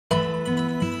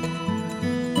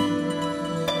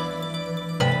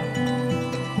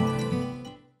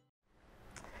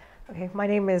Okay, my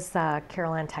name is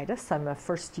Caroline Titus. I'm a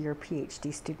first-year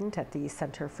PhD student at the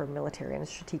Center for Military and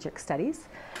Strategic Studies.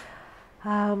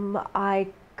 I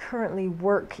currently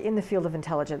work in the field of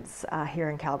intelligence here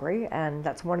in Calgary, and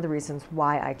that's one of the reasons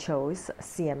why I chose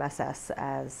CMSS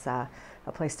as a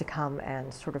place to come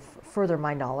and sort of further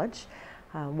my knowledge.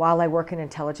 While I work in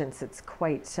intelligence, it's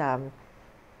quite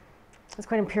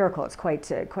empirical. It's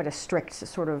quite a strict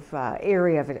sort of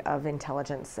area of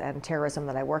intelligence and terrorism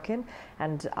that I work in,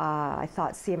 and I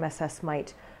thought CMSS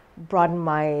might broaden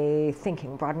my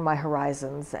thinking, broaden my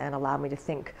horizons, and allow me to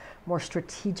think more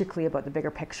strategically about the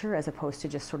bigger picture as opposed to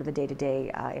just sort of the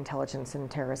day-to-day intelligence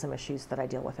and terrorism issues that I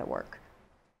deal with at work.